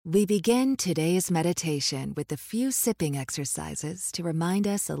We begin today's meditation with a few sipping exercises to remind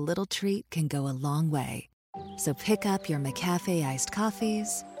us a little treat can go a long way. So pick up your McCafe iced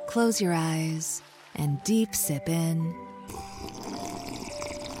coffees, close your eyes, and deep sip in.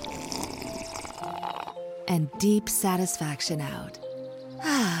 And deep satisfaction out.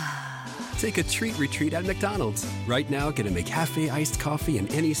 Take a treat retreat at McDonald's. Right now, get a McCafe iced coffee in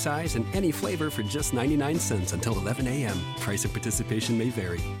any size and any flavor for just 99 cents until 11 a.m. Price of participation may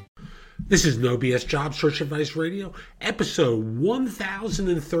vary. This is No BS Job Search Advice Radio, episode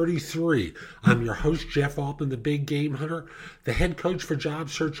 1033. I'm your host, Jeff Altman, the Big Game Hunter, the head coach for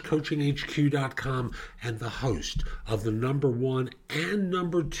JobSearchCoachingHQ.com, and the host of the #1 and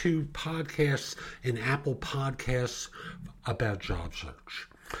 #2 podcasts in Apple Podcasts about job search.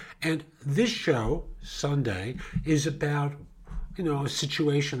 And this show, Sunday, is about, a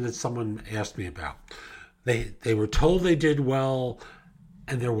situation that someone asked me about. They were told they did well,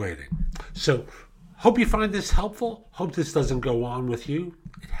 and they're waiting. So, hope you find this helpful. Hope this doesn't go on with you.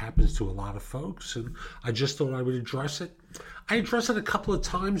 It happens to a lot of folks, and I just thought I would address it. I address it a couple of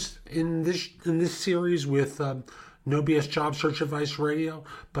times in this series with No BS Job Search Advice Radio,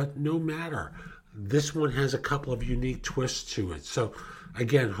 but no matter. This one has a couple of unique twists to it. So,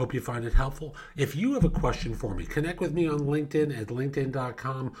 again, hope you find it helpful. If you have a question for me, connect with me on LinkedIn at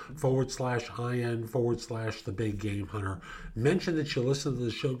linkedin.com/IN/the Big Game Hunter. Mention that you listen to the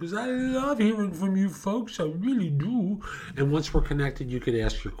show because I love hearing from you folks. I really do. And once we're connected, you could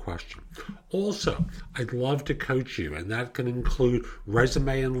ask your question. Also, I'd love to coach you, and that can include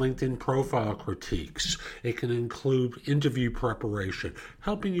resume and LinkedIn profile critiques. It can include interview preparation,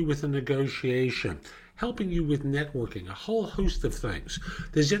 helping you with a negotiation, helping you with networking, a whole host of things.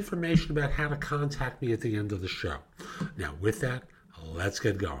 There's information about how to contact me at the end of the show. Now, with that, let's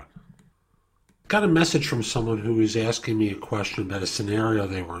get going. Got a message from someone who is asking me a question about a scenario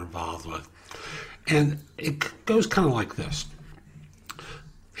they were involved with. And it goes kind of like this.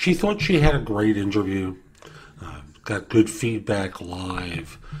 She thought she had a great interview, got good feedback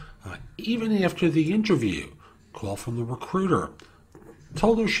live. Even after the interview, call from the recruiter,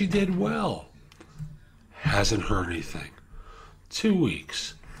 told her she did well. Hasn't heard anything. 2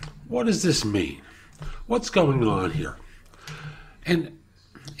 weeks. What does this mean? What's going on here? And,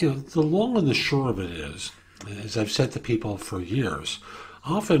 the long and the short of it is, as I've said to people for years,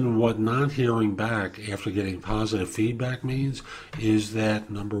 often what not hearing back after getting positive feedback means is that,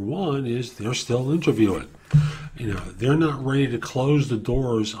 number one, is they're still interviewing. They're not ready to close the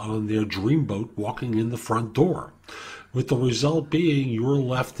doors on their dreamboat walking in the front door. With the result being you're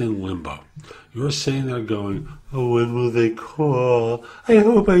left in limbo. You're sitting there going, oh, when will they call? I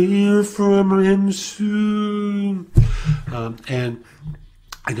hope I hear from him soon. And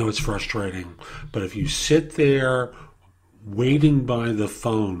I know it's frustrating, but if you sit there waiting by the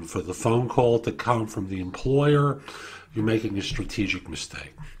phone for the phone call to come from the employer, you're making a strategic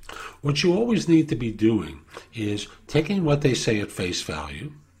mistake. What you always need to be doing is taking what they say at face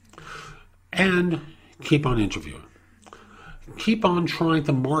value and keep on interviewing. Keep on trying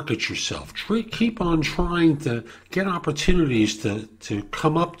to market yourself. Keep on trying to get opportunities to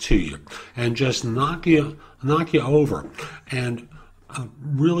come up to you and just knock you over and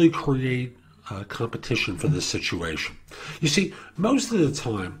really create competition for this situation. You see, most of the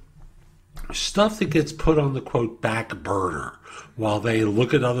time, stuff that gets put on the, quote, back burner while they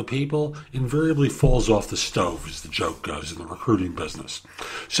look at other people invariably falls off the stove, as the joke goes in the recruiting business.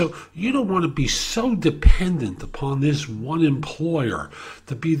 So you don't want to be so dependent upon this one employer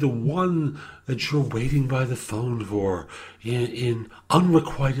to be the one that you're waiting by the phone for in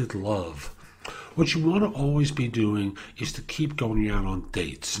unrequited love. What you want to always be doing is to keep going out on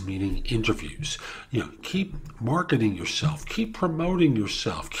dates, meaning interviews. Keep marketing yourself, keep promoting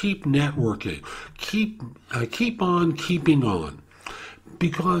yourself, keep networking, keep on keeping on.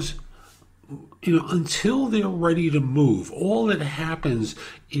 Because, until they're ready to move, all that happens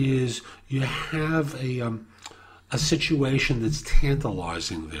is you have a situation that's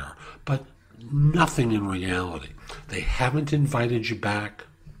tantalizing there, but nothing in reality. They haven't invited you back.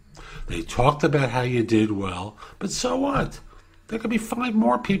 They talked about how you did well, but so what? There could be 5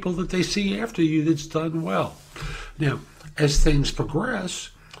 more people that they see after you that's done well. Now, as things progress,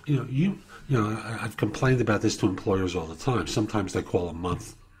 I've complained about this to employers all the time. Sometimes they call a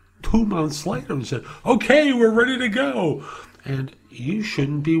month, 2 months later and say, okay, we're ready to go. And you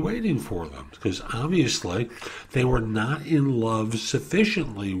shouldn't be waiting for them because obviously they were not in love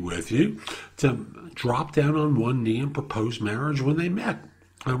sufficiently with you to drop down on one knee and propose marriage when they met.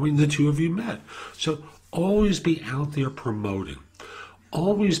 When the two of you met. So always be out there promoting.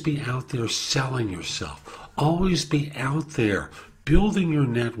 Always be out there selling yourself. Always be out there building your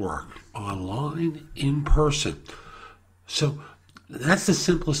network online, in person. So that's the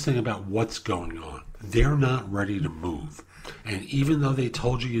simplest thing about what's going on. They're not ready to move. And even though they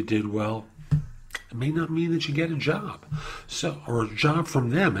told you did well, it may not mean that you get a job. Or a job from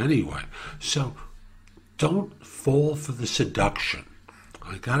them anyway. So don't fall for the seduction.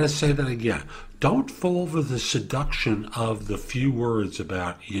 I gotta say that again. Don't fall for the seduction of the few words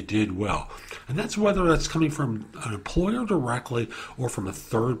about you did well. And that's whether that's coming from an employer directly or from a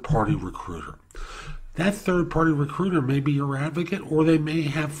third-party recruiter. That third-party recruiter may be your advocate, or they may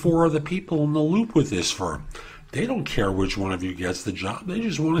have 4 other people in the loop with this firm. They don't care which one of you gets the job. They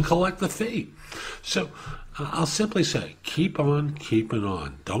just want to collect the fee. So I'll simply say, keep on keeping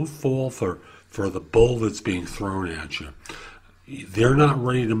on. Don't fall for the bull that's being thrown at you. They're not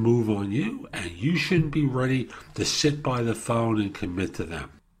ready to move on you, and you shouldn't be ready to sit by the phone and commit to them.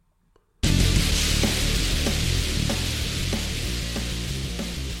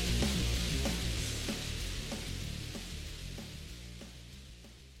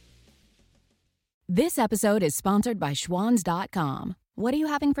 This episode is sponsored by Schwans.com. What are you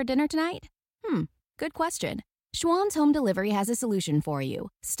having for dinner tonight? Good question. Schwann's Home Delivery has a solution for you.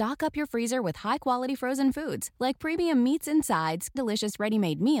 Stock up your freezer with high-quality frozen foods like premium meats and sides, delicious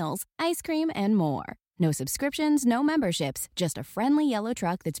ready-made meals, ice cream, and more. No subscriptions, no memberships, just a friendly yellow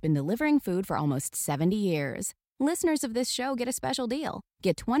truck that's been delivering food for almost 70 years. Listeners of this show get a special deal.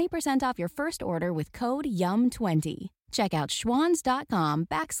 Get 20% off your first order with code YUM20. Check out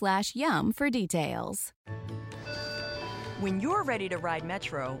schwans.com/YUM for details. When you're ready to ride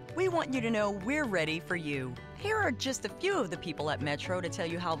Metro, we want you to know we're ready for you. Here are just a few of the people at Metro to tell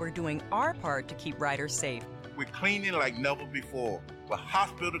you how we're doing our part to keep riders safe. We're cleaning like never before with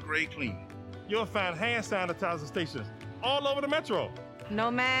hospital-grade cleaning. You'll find hand sanitizer stations all over the Metro.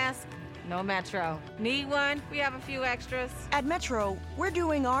 No mask, no Metro. Need one? We have a few extras. At Metro, we're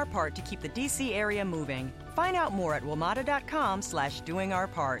doing our part to keep the D.C. area moving. Find out more at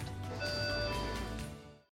WMATA.com/doingourpart.